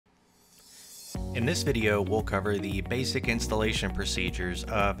In this video, we'll cover the basic installation procedures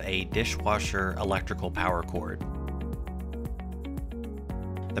of a dishwasher electrical power cord.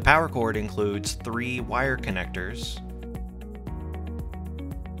 The power cord includes 3 wire connectors,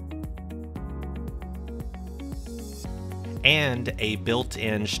 and a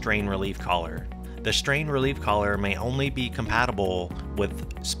built-in strain relief collar. The strain relief collar may only be compatible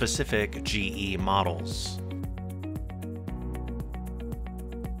with specific GE models.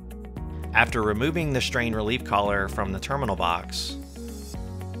 After removing the strain relief collar from the terminal box,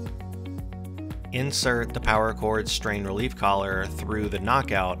 insert the power cord's strain relief collar through the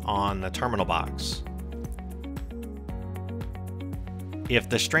knockout on the terminal box. If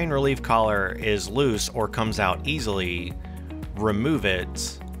the strain relief collar is loose or comes out easily, remove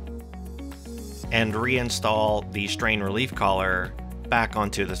it and reinstall the strain relief collar back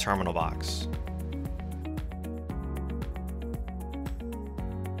onto the terminal box.